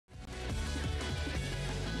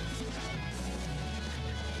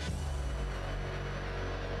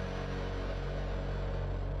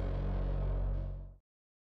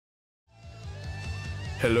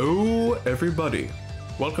Hello everybody,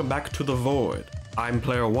 welcome back to the Void. I'm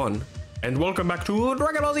Player 1, and welcome back to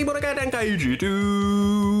Dragon Ball Z Budokai Tenkaichi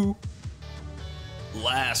 2!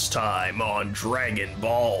 Last time on Dragon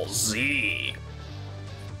Ball Z,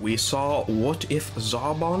 we saw what if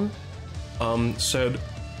Zarbon said,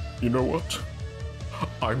 you know what,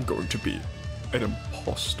 I'm going to be an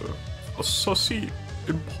imposter, a sussy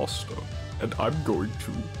imposter, and I'm going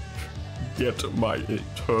to get my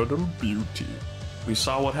eternal beauty. We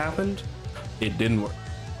saw what happened. It didn't work.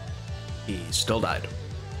 He still died.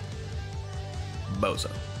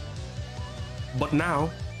 Bozo. But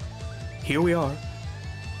now, here we are.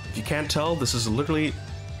 If you can't tell, this is I'm literally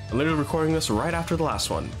recording this right after the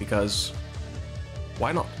last one, because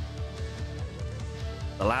why not?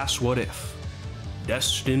 The last what if.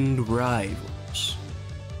 Destined rivals.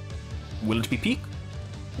 Will it be peak?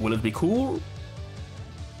 Will it be cool?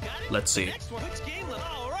 Let's see.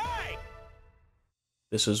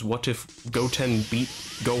 This is what if Goten beat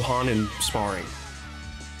Gohan in sparring.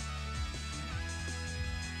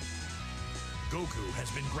 Goku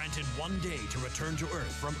has been granted 1 day to return to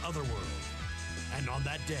Earth from Otherworld. And on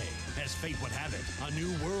that day, as fate would have it, a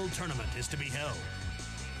new world tournament is to be held.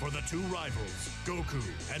 For the two rivals, Goku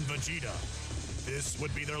and Vegeta, this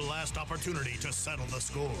would be their last opportunity to settle the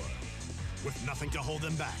score. With nothing to hold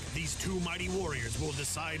them back, these two mighty warriors will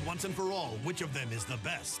decide once and for all which of them is the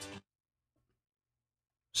best.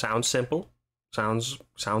 Sounds simple. Sounds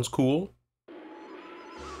cool.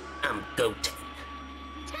 I'm Goten.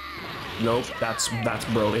 Nope, that's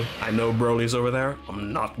Broly. I know Broly's over there.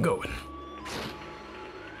 I'm not going.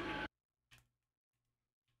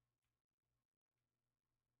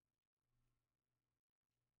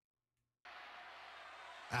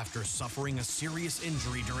 After suffering a serious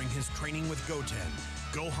injury during his training with Goten,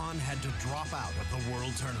 Gohan had to drop out of the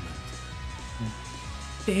World Tournament.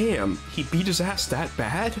 Damn, he beat his ass that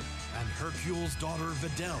bad? And Hercule's daughter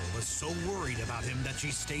Videl was so worried about him that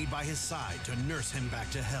she stayed by his side to nurse him back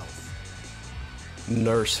to health.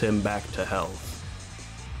 Nurse him back to health.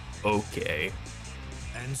 Okay.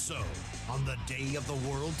 And so, on the day of the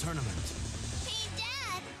World Tournament... Hey,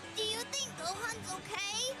 Dad! Do you think Gohan's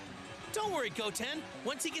okay? Don't worry, Goten.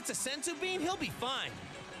 Once he gets a senzu bean, he'll be fine.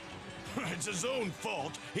 It's his own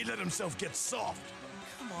fault. He let himself get soft.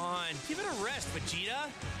 Come on, give it a rest, Vegeta.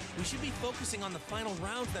 We should be focusing on the final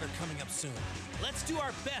rounds that are coming up soon. Let's do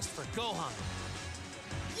our best for Gohan.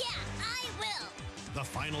 Yeah, I will! The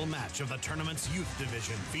final match of the tournament's youth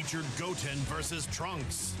division featured Goten versus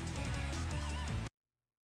Trunks.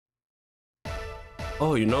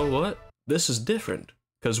 Oh, you know what? This is different.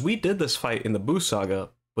 Because we did this fight in the Buu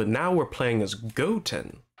Saga, but now we're playing as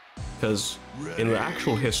Goten. Because in the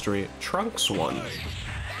actual history, Trunks won.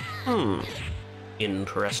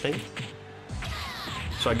 Interesting.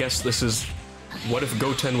 So I guess this is... what if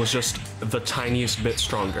Goten was just the tiniest bit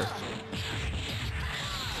stronger?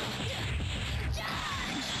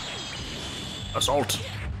 Assault!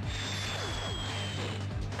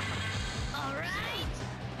 Alright!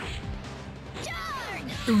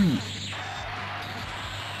 Charge!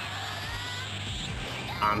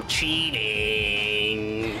 I'm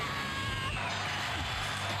cheating!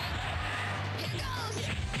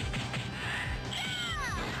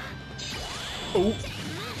 Oh!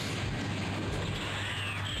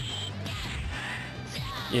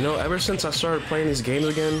 You know, ever since I started playing these games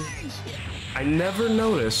again, I never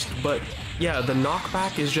noticed, but yeah, the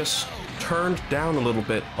knockback is just turned down a little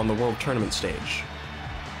bit on the World Tournament stage.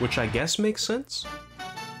 Which I guess makes sense.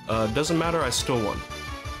 Doesn't matter, I still won.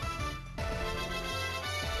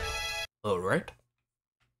 Alright.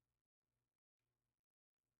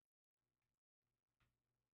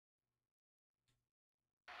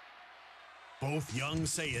 Both young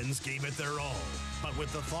Saiyans gave it their all, but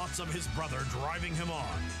with the thoughts of his brother driving him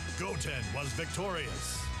on, Goten was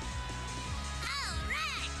victorious.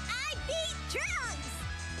 Alright! I beat Trunks!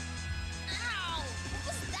 Ow! What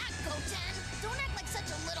was that, Goten? Don't act like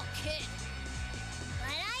such a little kid.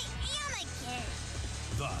 But I am a kid.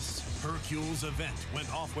 Thus, Hercule's event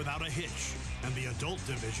went off without a hitch, and the adult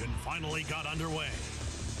division finally got underway.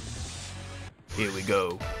 Here we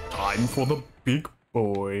go. Time for the big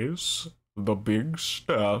boys. The big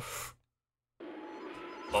stuff.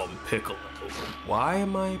 Piccolo. Why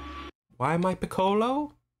am I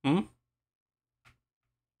Piccolo? Who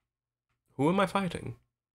am I fighting?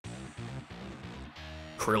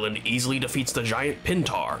 Krillin easily defeats the giant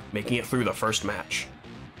Pintar, making it through the first match.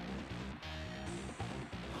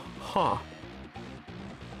 Huh.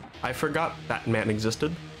 I forgot that man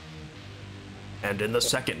existed. And in the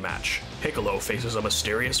second match, Piccolo faces a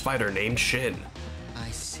mysterious fighter named Shin. I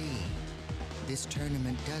see. This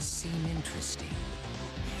tournament does seem interesting.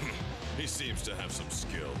 He seems to have some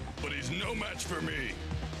skill, but he's no match for me.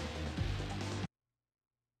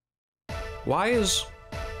 Why is...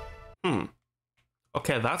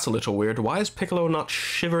 Okay, that's a little weird. Why is Piccolo not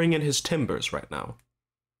shivering in his timbers right now?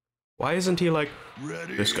 Why isn't he like,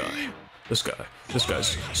 this guy's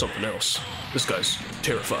something else. This guy's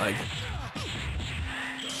terrifying.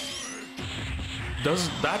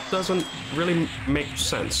 That doesn't really make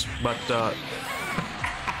sense, but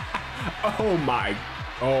oh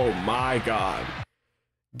my god.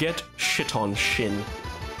 Get shit on, Shin.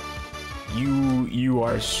 You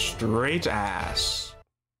are straight ass.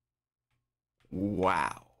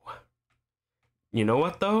 Wow. You know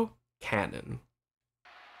what though? Canon.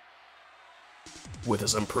 With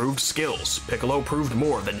his improved skills, Piccolo proved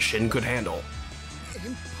more than Shin could handle.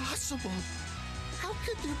 Impossible. How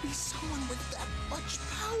could there be someone with that much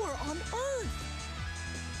power on Earth?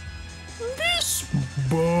 This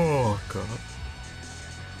baka.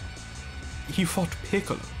 He fought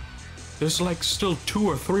Piccolo. There's like still 2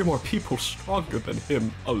 or 3 more people stronger than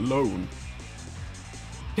him alone.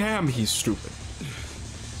 Damn, he's stupid.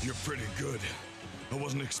 You're pretty good. I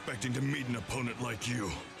wasn't expecting to meet an opponent like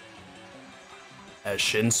you. As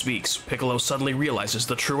Shin speaks, Piccolo suddenly realizes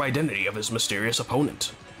the true identity of his mysterious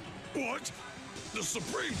opponent. What? The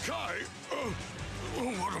Supreme Kai?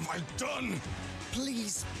 What have I done?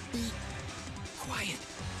 Please be quiet.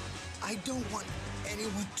 I don't want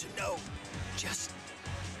anyone to know just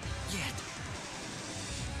yet.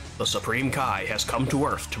 The Supreme Kai has come to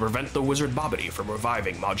Earth to prevent the wizard Babidi from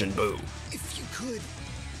reviving Majin Buu. If you could,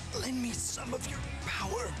 lend me some of your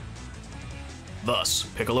power. Thus,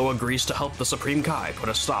 Piccolo agrees to help the Supreme Kai put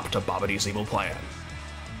a stop to Babidi's evil plan.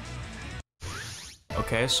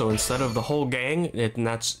 Okay, so instead of the whole gang,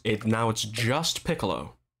 now it's just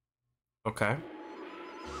Piccolo. Okay.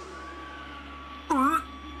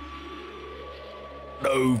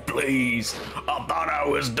 No, please. I thought I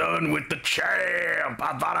was done with the champ.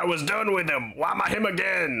 I thought I was done with him. Why am I him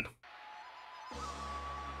again?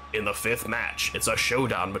 In the 5th match, it's a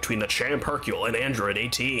showdown between the champ Hercule and Android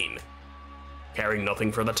 18. Caring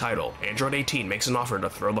nothing for the title, Android 18 makes an offer to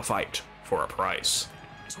throw the fight for a price.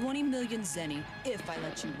 20 million zenny if I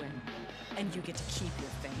let you win. And you get to keep your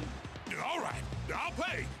fame. All right, I'll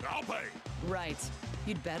pay. Right.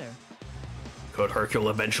 You'd better. Could Hercule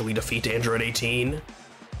eventually defeat Android 18?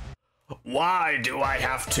 Why do I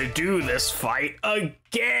have to do this fight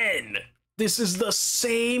again? This is the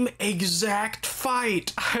same exact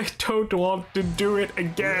fight. I don't want to do it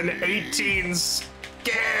again. 18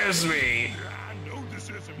 scares me. I know this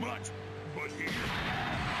isn't much, but here.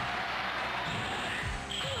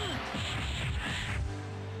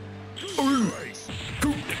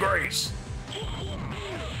 Coup de grace.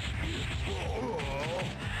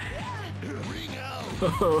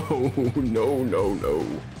 Oh, no.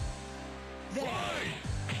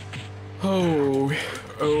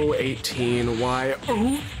 Oh, 18, why?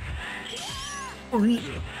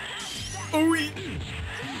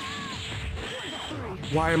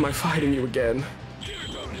 Why am I fighting you again?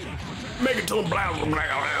 Megaton blah blah blah.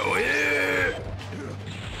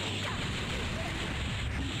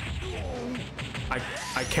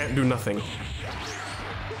 I can't do nothing.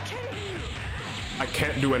 I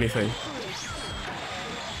can't do anything.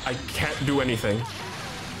 I can't do anything.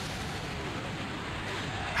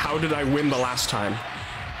 How did I win the last time?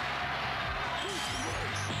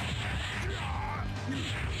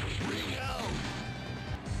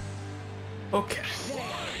 Okay.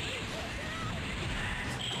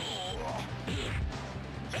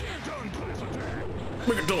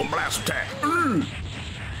 Megaton blast attack.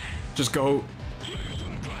 Just go.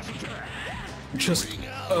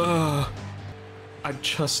 I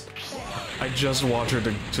just want her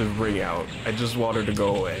to ring out. I just want her to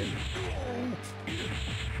go away.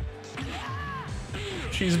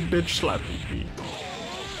 She's bitch slapping me.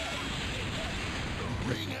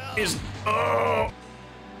 Is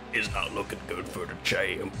not looking good for the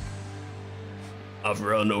champ. I've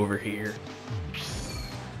run over here.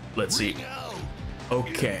 Let's see.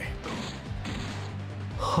 Okay.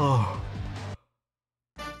 Huh.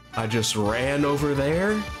 I just ran over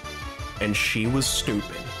there, and she was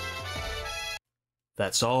stupid.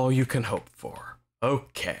 That's all you can hope for.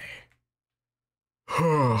 Okay.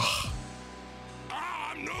 I'm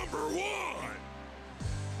number 1!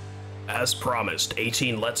 As promised,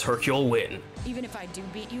 18 lets Hercule win. Even if I do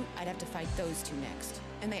beat you, I'd have to fight those 2 next.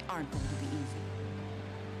 And they aren't going to be easy.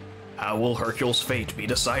 How will Hercule's fate be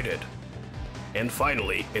decided? And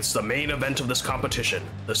finally, it's the main event of this competition,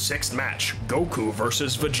 the 6th match, Goku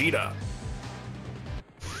versus Vegeta.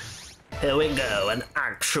 Here we go, an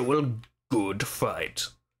actual good fight.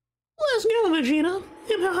 Let's go, Vegeta.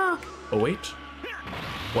 Oh, wait.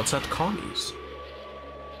 What's at Connie's?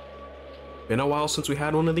 Been a while since we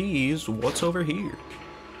had one of these. What's over here?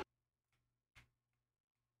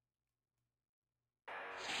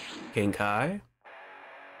 King Kai.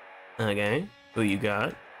 Okay, who you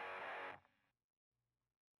got?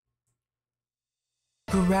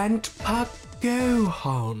 Grandpa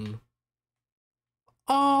Gohan.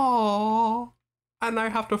 Oh, and I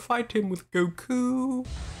have to fight him with Goku.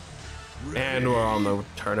 And we're on the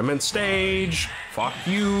tournament stage. Fuck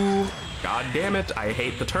you. God damn it, I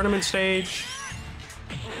hate the tournament stage.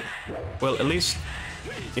 Well, at least,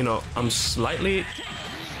 you know, I'm slightly...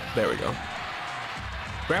 There we go.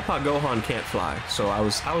 Grandpa Gohan can't fly, so I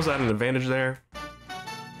was at an advantage there.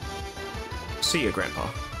 See ya, Grandpa.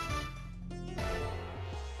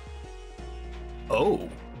 Oh.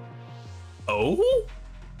 Oh?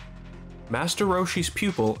 Master Roshi's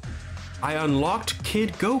pupil, I unlocked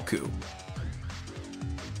Kid Goku.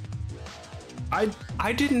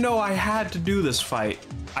 I didn't know I had to do this fight.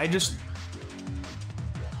 I just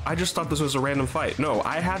thought this was a random fight. No,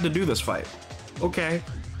 I had to do this fight. Okay.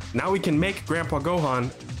 Now we can make Grandpa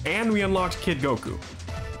Gohan, and we unlocked Kid Goku.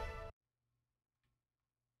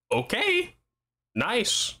 Okay.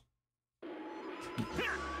 Nice.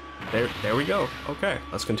 There we go. Okay,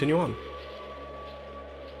 let's continue on.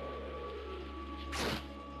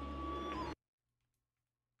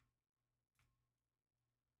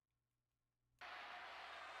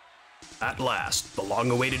 At last, the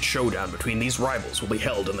long-awaited showdown between these rivals will be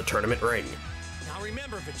held in the tournament ring. Now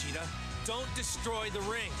remember, Vegeta, don't destroy the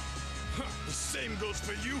ring. The same goes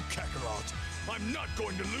for you, Kakarot. I'm not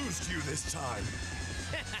going to lose to you this time.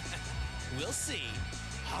 We'll see.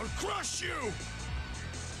 I'll crush you!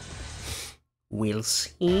 We'll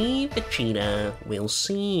see, Vegeta. We'll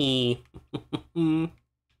see.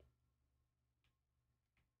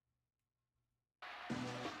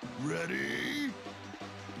 Ready?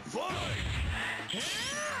 Fight!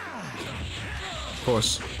 Of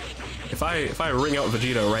course, if I ring out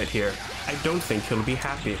Vegeta right here, I don't think he'll be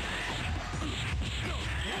happy.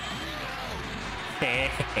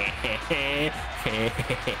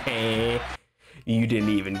 You didn't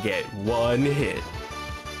even get one hit.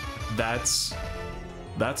 That's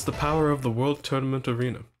the power of the World Tournament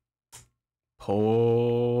Arena.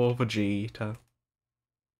 Poor Vegeta.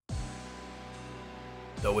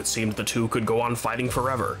 Though it seemed the two could go on fighting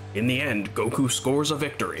forever, in the end, Goku scores a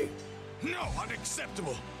victory. No,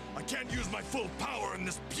 unacceptable! I can't use my full power in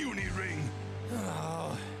this puny ring!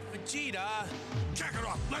 Oh, Vegeta.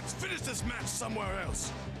 Kakarot, let's finish this match somewhere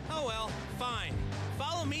else! Oh well, fine.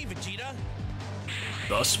 Follow me, Vegeta.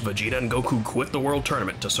 Thus, Vegeta and Goku quit the World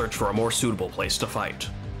Tournament to search for a more suitable place to fight.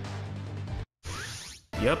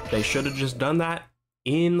 Yep, they should have just done that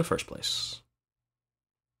in the first place.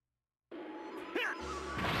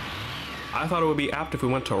 I thought it would be apt if we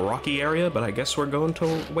went to a rocky area, but I guess we're going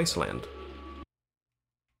to Wasteland.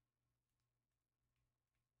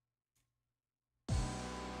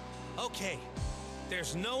 Okay,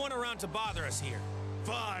 there's no one around to bother us here.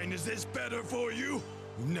 Fine, is this better for you?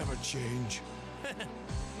 You never change.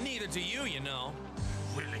 Neither do you, you know.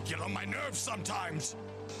 Really get on my nerves sometimes.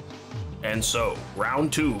 And so,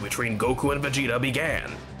 round 2 between Goku and Vegeta began.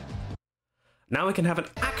 Now we can have an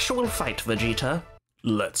actual fight, Vegeta.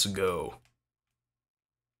 Let's go.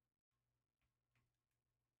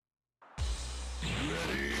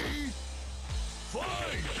 Ready?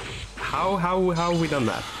 Fight! How have we done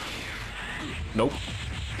that? Nope.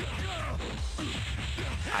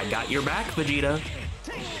 I got your back, Vegeta.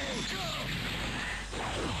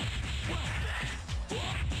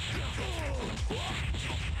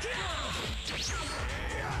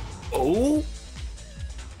 Oh?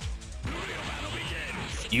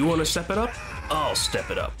 You want to step it up? I'll step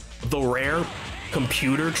it up. The rare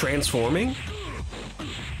computer transforming?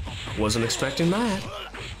 Wasn't expecting that.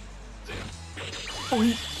 Oh,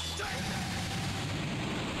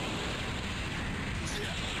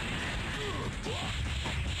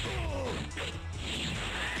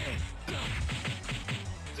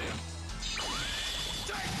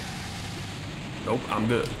 nope, I'm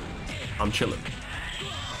good. I'm chilling.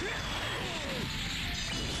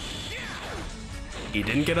 He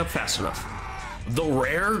didn't get up fast enough. The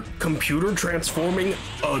rare computer transforming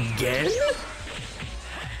again?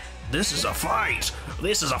 This is a fight!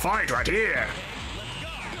 This is a fight right here!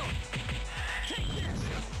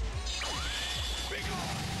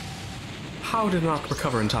 How did not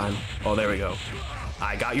recover in time? Oh, there we go.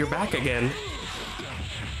 I got your back again.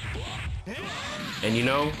 And you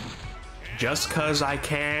know, just 'cause I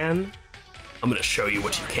can, I'm gonna show you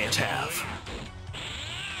what you can't have.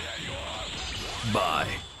 Bye.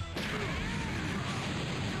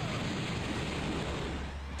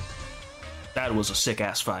 That was a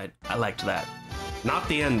sick-ass fight. I liked that. Not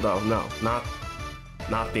the end, though. No, not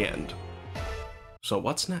the end. So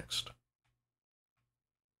what's next?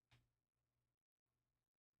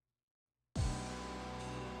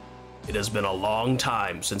 It has been a long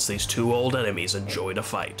time since these two old enemies enjoyed a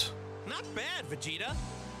fight. Not bad, Vegeta.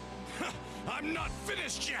 I'm not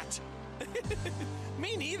finished yet!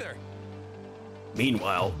 Me neither.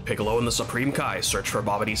 Meanwhile, Piccolo and the Supreme Kai search for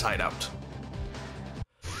Bobity's hideout.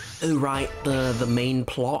 Oh right, the main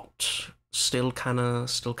plot still kinda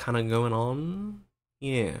going on.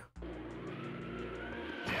 Yeah.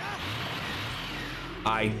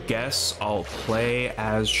 I guess I'll play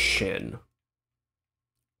as Shin.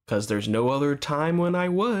 'Cause there's no other time when I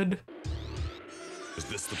would. Is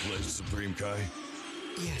this the place, Supreme Kai?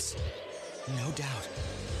 Yes, no doubt.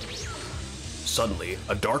 Suddenly,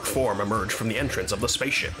 a dark form emerged from the entrance of the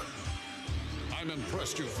spaceship. I'm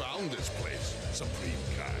impressed you found this place, Supreme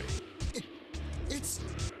Kai. It's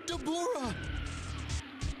Dabura!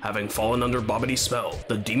 Having fallen under Bobity's spell,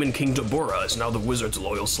 the Demon King Dabura is now the wizard's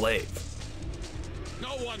loyal slave.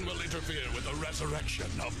 No one will interfere with the resurrection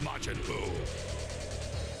of Majin Buu.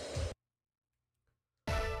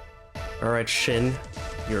 Alright, Shin,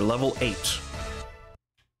 you're level 8.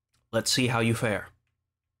 Let's see how you fare.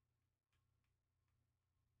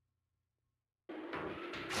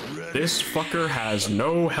 This fucker has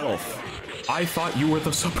no health. I thought you were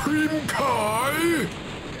the Supreme Kai!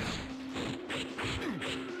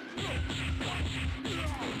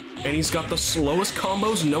 And he's got the slowest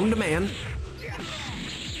combos known to man.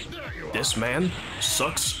 This man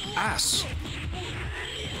sucks ass.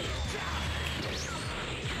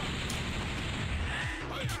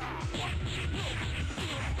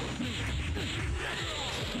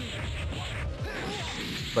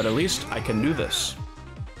 But at least I can do this.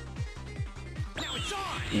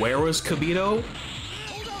 Where was Kibito?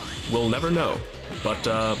 We'll never know.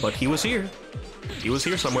 But he was here. He was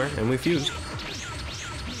here somewhere, and we fused.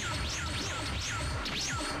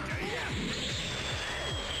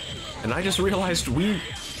 And I just realized we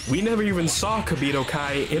never even saw Kibito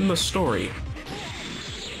Kai in the story.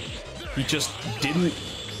 He just didn't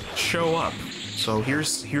show up. So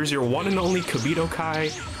here's your one and only Kibito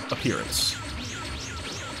Kai appearance.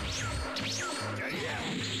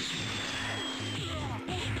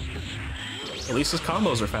 At least his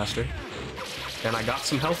combos are faster. And I got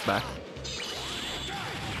some health back.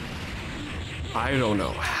 I don't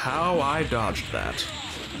know how I dodged that.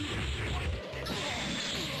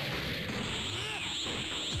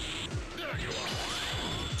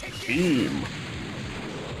 Beam.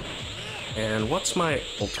 And what's my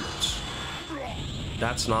ultimate?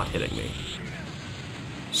 That's not hitting me.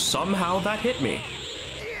 Somehow that hit me.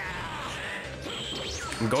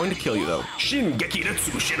 I'm going to kill you though. Shingeki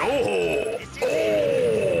Ritsu Shino!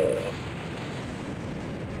 Oh!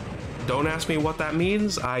 Don't ask me what that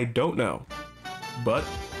means, I don't know. But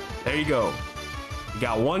there you go. You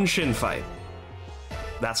got one Shin fight.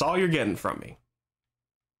 That's all you're getting from me.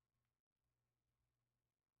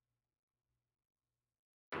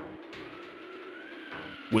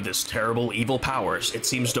 With his terrible evil powers, it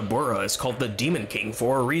seems Dabura is called the Demon King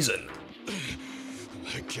for a reason.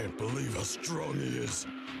 I can't believe how strong he is.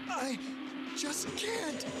 I just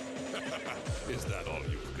can't. Is that all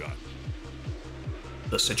you've got?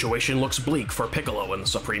 The situation looks bleak for Piccolo and the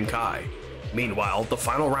Supreme Kai. Meanwhile, the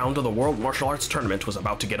final round of the World Martial Arts Tournament was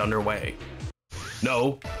about to get underway.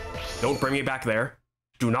 No, don't bring me back there.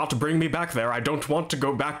 Do not bring me back there. I don't want to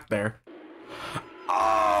go back there.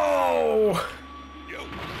 Oh!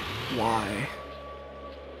 Why?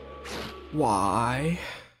 Why?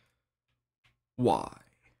 Why?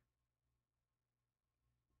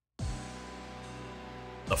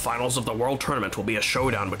 The finals of the World Tournament will be a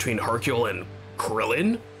showdown between Hercule and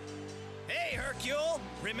Krillin? Hey, Hercule!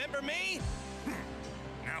 Remember me?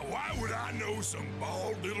 Now why would I know some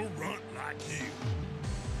bald little runt like you?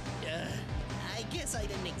 I guess I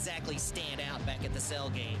didn't exactly stand out back at the Cell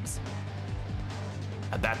Games.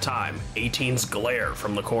 At that time, 18's glare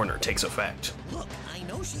from the corner takes effect. Look, I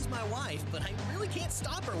know she's my wife, but I really can't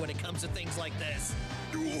stop her when it comes to things like this.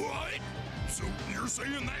 What? So you're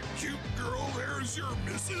saying that cute girl there is your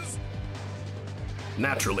missus?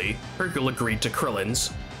 Naturally, Hercule agreed to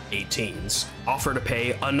Krillin's, 18's, offer to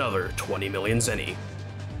pay another 20 million zeni.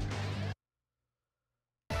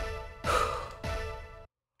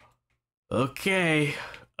 Okay,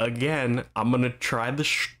 again, I'm gonna try the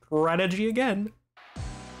strategy again.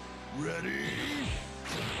 Ready?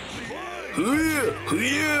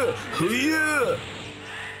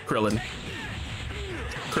 Krillin.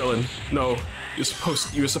 Krillin, no. You're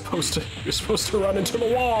supposed to run into the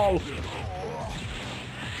wall.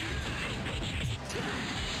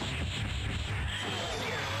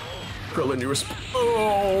 Krillin, you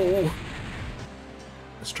oh!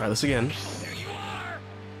 Let's try this again.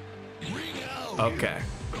 Okay.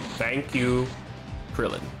 Thank you,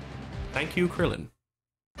 Krillin. Thank you, Krillin.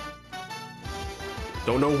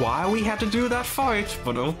 Don't know why we had to do that fight,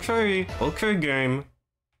 but okay. Okay, game.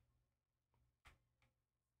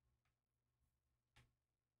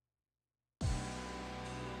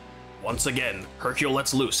 Once again, Hercule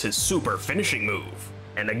lets loose his super finishing move.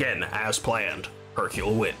 And again, as planned,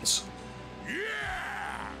 Hercule wins.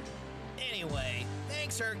 Yeah! Anyway,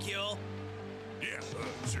 thanks, Hercule. Yeah,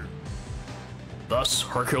 sure. Thus,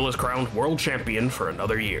 Hercule is crowned world champion for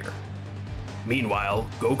another year. Meanwhile,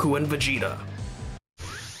 Goku and Vegeta.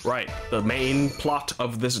 Right, the main plot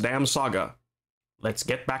of this damn saga. Let's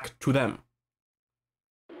get back to them.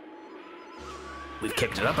 We've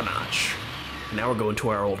kicked it up a notch. Now we're going to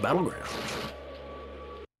our old battleground.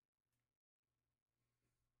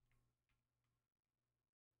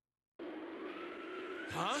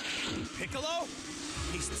 Huh? Piccolo?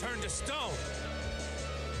 He's turned to stone.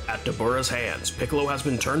 At Dabura's hands, Piccolo has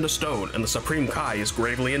been turned to stone and the Supreme Kai is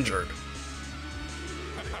gravely injured.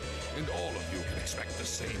 And all of you can expect the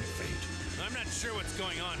same fate. I'm not sure what's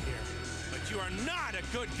going on here, but you are not a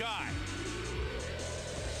good guy.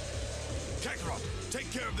 Kakarot,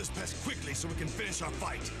 take care of this pest quickly so we can finish our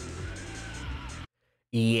fight.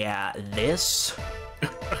 Yeah, this?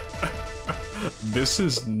 This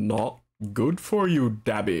is not good for you,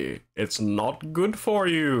 Dabby. It's not good for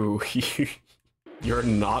you. You're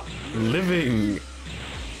not living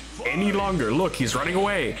any longer. Look, he's running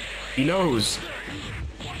away. He knows.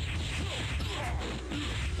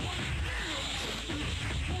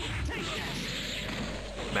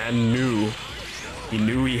 Man knew. He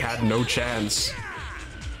knew he had no chance.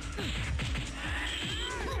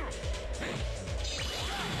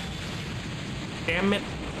 Damn it.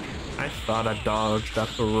 I thought I dodged at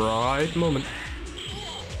the right moment.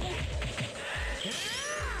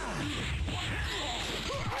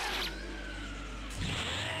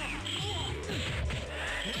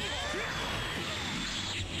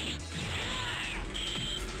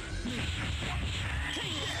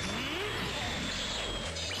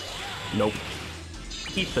 Nope.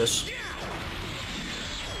 Eat this.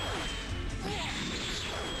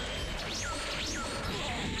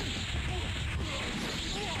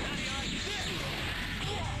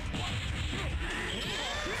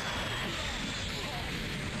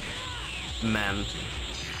 Man.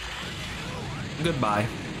 Goodbye.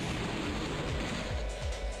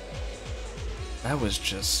 That was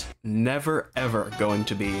just never ever going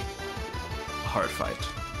to be a hard fight.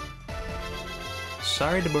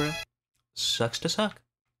 Sorry, Dabura. Sucks to suck.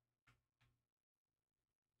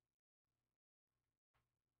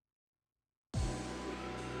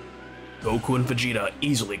 Goku and Vegeta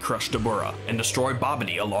easily crush Dabura and destroy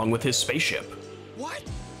Babidi along with his spaceship. What?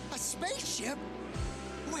 A spaceship?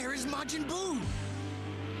 Where is Majin Buu?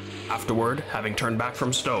 Afterward, having turned back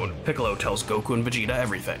from stone, Piccolo tells Goku and Vegeta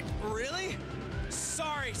everything. Really?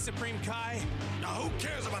 Sorry, Supreme Kai. Now who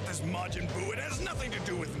cares about this Majin Buu? It has nothing to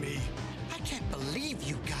do with me. I can't believe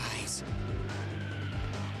you guys.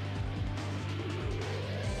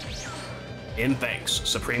 In thanks,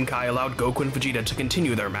 Supreme Kai allowed Goku and Vegeta to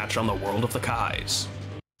continue their match on the world of the Kais.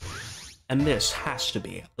 And this has to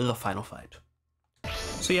be the final fight.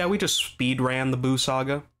 So yeah, we just speedran the Buu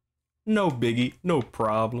saga. No biggie, no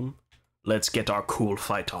problem. Let's get our cool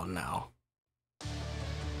fight on now.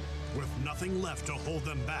 With nothing left to hold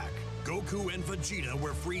them back, Goku and Vegeta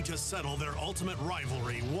were free to settle their ultimate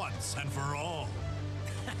rivalry once and for all.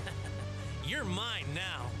 You're mine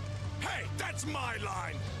now. Hey, that's my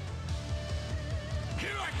line! Here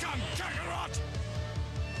I come, Kakarot!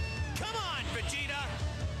 Come on, Vegeta!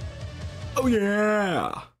 Oh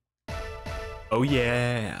yeah! Oh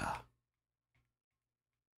yeah!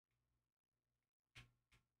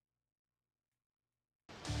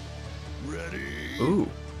 Ready? Ooh,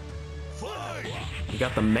 Fight! you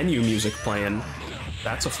got the menu music playing.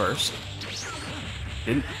 That's a first.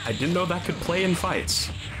 I didn't know that could play in fights.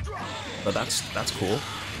 But that's cool.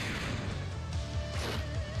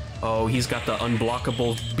 Oh, he's got the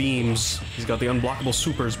unblockable beams. He's got the unblockable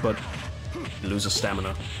supers, but he loses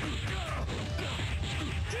stamina.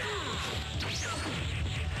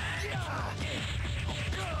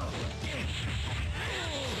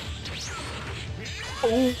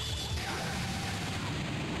 Oh!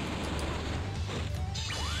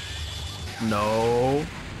 No.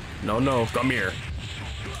 No, no. Come here.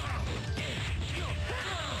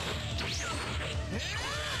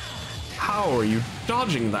 How are you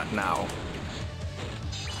dodging that now?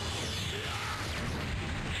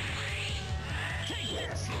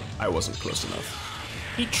 I wasn't close enough.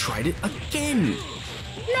 He tried it again.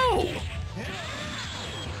 No.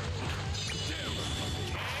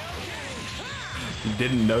 You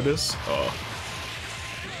didn't notice? Oh.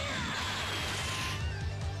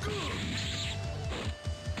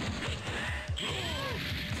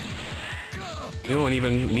 You don't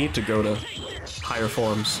even need to go to higher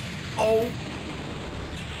forms. Oh!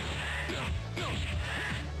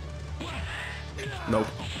 Nope.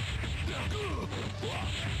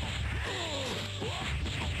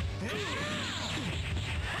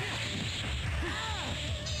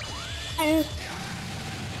 Oh.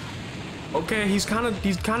 Okay, he's kind of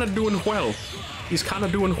doing well. He's kind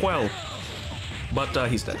of doing well. But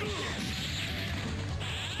he's dead.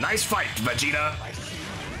 Nice fight, Vegeta.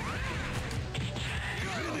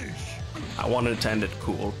 I wanted to end it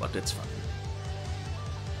cool, but it's fine.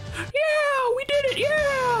 Yeah, we did it!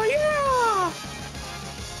 Yeah, yeah!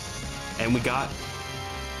 And we got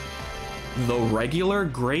the regular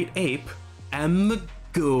Great Ape and the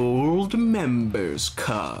gold members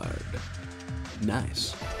card.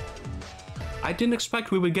 Nice. I didn't expect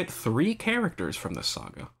we would get 3 characters from this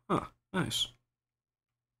saga. Huh, nice.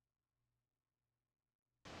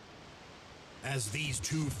 As these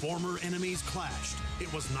two former enemies clashed,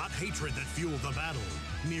 it was not hatred that fueled the battle,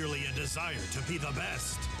 merely a desire to be the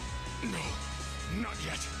best. No, not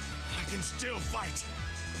yet. I can still fight.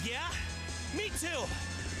 Yeah? Me too!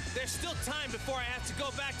 There's still time before I have to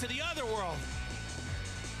go back to the other world.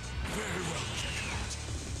 Very well, Checkmate.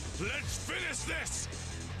 Let's finish this!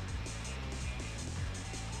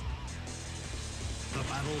 The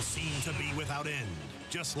battle seemed to be without end,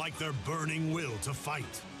 just like their burning will to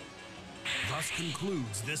fight. Thus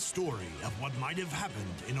concludes this story of what might have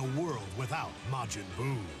happened in a world without Majin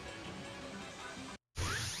Buu.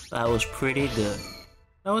 That was pretty good.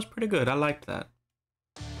 That was pretty good. I liked that.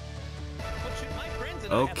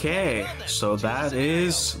 Okay, so that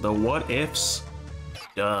is the what ifs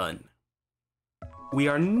done. We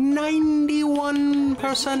are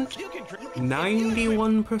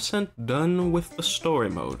 91% done with the story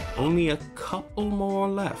mode. Only a couple more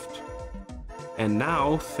left. And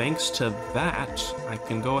now, thanks to that, I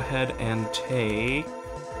can go ahead and take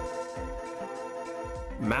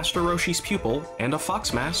Master Roshi's pupil and a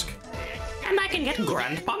fox mask. And I can get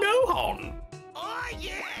Grandpa Gohan! Oh,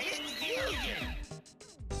 yeah, it's huge.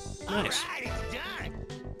 Nice. All right, it's done.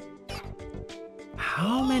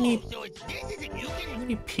 How many So it's this is it. You can... How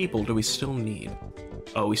many people do we still need?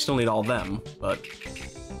 Oh, we still need all them, but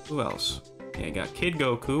who else? Yeah, you got Kid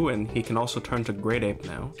Goku, and he can also turn to Great Ape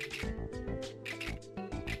now.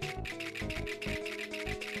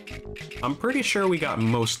 I'm pretty sure we got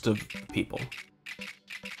most of the people.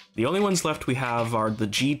 The only ones left we have are the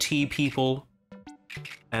GT people,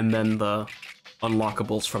 and then the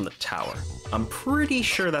unlockables from the tower. I'm pretty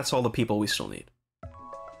sure that's all the people we still need.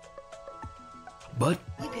 But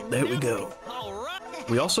there we go.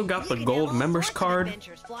 We also got the gold members card,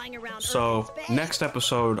 so next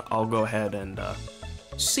episode I'll go ahead and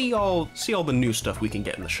see all the new stuff we can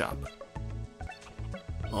get in the shop.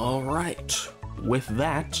 All right, with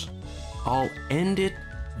that, I'll end it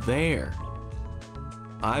there.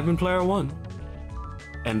 I've been Player One,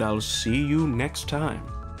 and I'll see you next time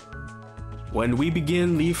when we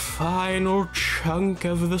begin the final chunk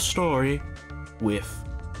of the story with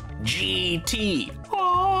GT.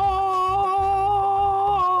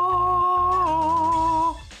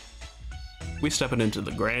 We stepping into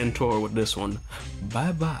the grand tour with this one.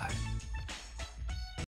 Bye-bye.